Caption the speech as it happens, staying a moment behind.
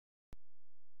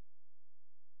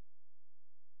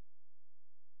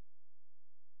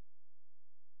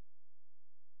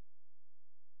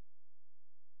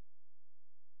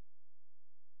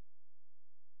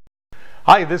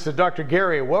Hi, this is Dr.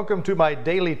 Gary. Welcome to my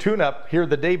daily tune-up here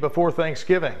the day before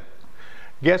Thanksgiving.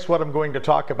 Guess what I'm going to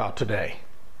talk about today?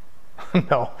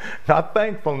 No, not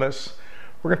thankfulness.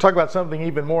 We're going to talk about something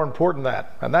even more important than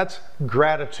that, and that's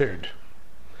gratitude.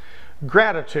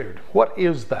 Gratitude, what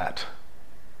is that?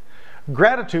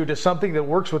 Gratitude is something that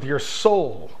works with your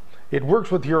soul. It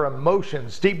works with your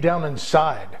emotions deep down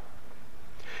inside.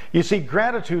 You see,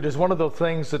 gratitude is one of those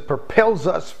things that propels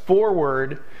us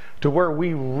forward to where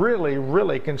we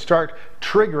really can start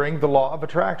triggering the law of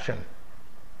attraction.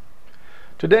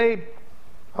 Today,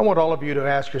 I want all of you to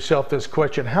ask yourself this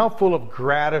question: how full of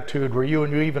gratitude were you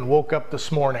when you even woke up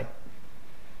this morning?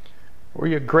 Were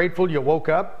you grateful you woke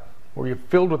up? Were you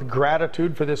filled with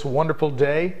gratitude for this wonderful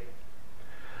day?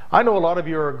 I know a lot of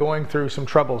you are going through some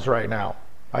troubles right now.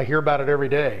 I hear about it every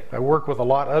day. I work with a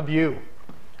lot of you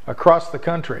across the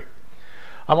country.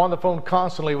 I'm on the phone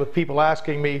constantly with people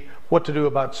asking me what to do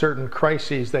about certain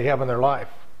crises they have in their life.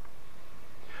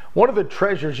 One of the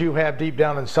treasures you have deep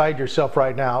down inside yourself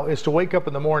right now is to wake up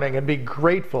in the morning and be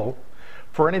grateful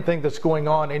for anything that's going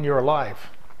on in your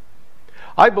life.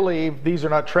 I believe these are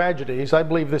not tragedies. I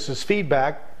believe this is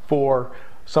feedback for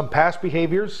some past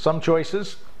behaviors, some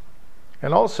choices,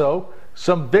 and also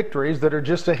some victories that are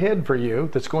just ahead for you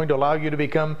that's going to allow you to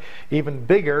become even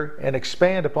bigger and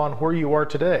expand upon where you are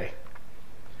today.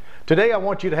 Today I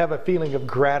want you to have a feeling of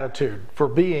gratitude for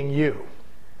being you.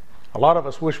 A lot of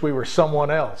us wish we were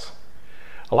someone else.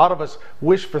 A lot of us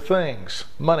wish for things,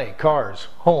 money, cars,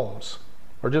 homes,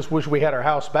 or just wish we had our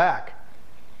house back.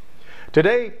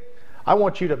 Today I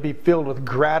want you to be filled with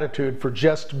gratitude for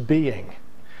just being.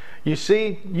 You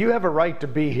see, you have a right to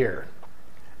be here.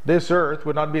 This earth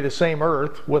would not be the same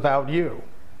earth without you.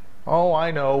 Oh, I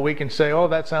know, we can say, oh,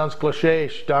 that sounds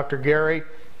cliche, Dr. Gary.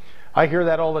 I hear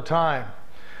that all the time.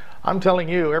 I'm telling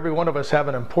you, every one of us have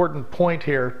an important point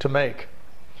here to make.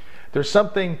 There's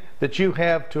something that you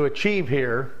have to achieve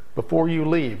here before you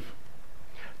leave.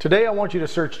 Today I want you to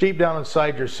search deep down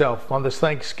inside yourself on this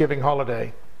Thanksgiving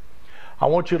holiday. I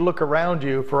want you to look around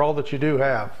you for all that you do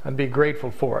have and be grateful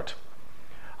for it.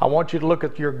 I want you to look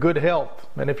at your good health,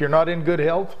 and if you're not in good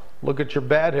health, look at your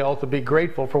bad health and be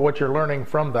grateful for what you're learning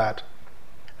from that,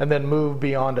 and then move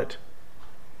beyond it.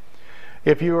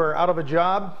 If you are out of a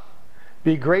job,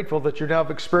 be grateful that you now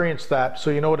have experienced that, so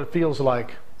you know what it feels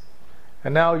like.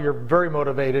 And now you're very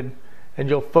motivated, and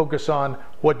you'll focus on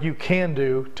what you can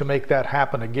do to make that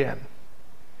happen again.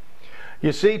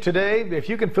 You see, today, if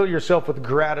you can fill yourself with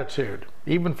gratitude,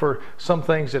 even for some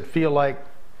things that feel like,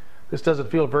 this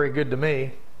doesn't feel very good to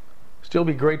me, still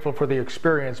be grateful for the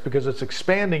experience because it's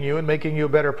expanding you and making you a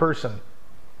better person.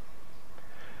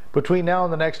 Between now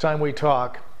and the next time we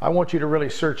talk, I want you to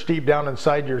really search deep down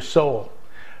inside your soul.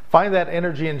 Find that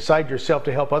energy inside yourself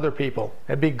to help other people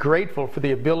and be grateful for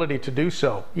the ability to do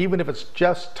so, even if it's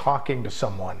just talking to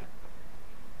someone.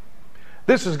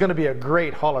 This is going to be a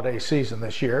great holiday season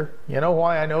this year. You know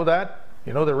why I know that?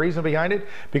 You know the reason behind it?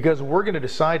 Because we're going to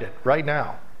decide it right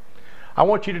now. I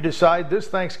want you to decide this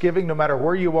Thanksgiving, no matter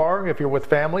where you are, if you're with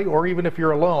family or even if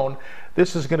you're alone,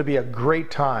 this is going to be a great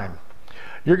time.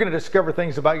 You're going to discover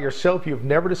things about yourself you've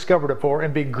never discovered before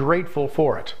and be grateful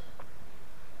for it.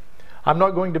 I'm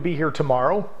not going to be here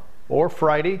tomorrow or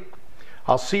Friday.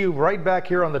 I'll see you right back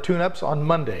here on the tune-ups on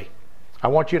Monday. I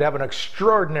want you to have an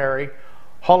extraordinary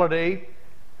holiday,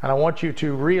 and I want you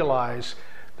to realize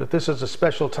that this is a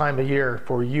special time of year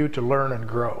for you to learn and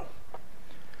grow.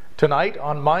 Tonight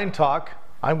on Mind Talk,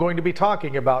 I'm going to be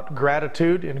talking about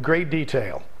gratitude in great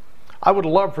detail. I would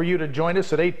love for you to join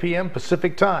us at 8 p.m.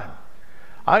 Pacific time.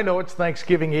 I know it's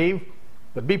Thanksgiving Eve,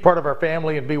 but be part of our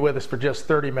family and be with us for just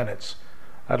 30 minutes.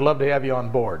 I'd love to have you on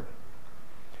board.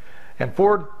 And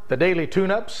for the daily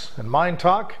tune-ups and Mind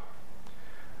Talk,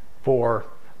 for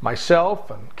myself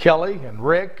and Kelly and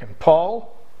Rick and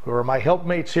Paul, who are my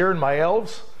helpmates here and my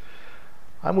elves,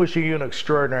 I'm wishing you an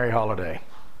extraordinary holiday.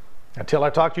 Until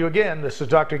I talk to you again, this is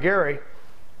Dr. Gary,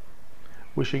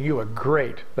 wishing you a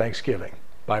great Thanksgiving.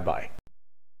 Bye-bye.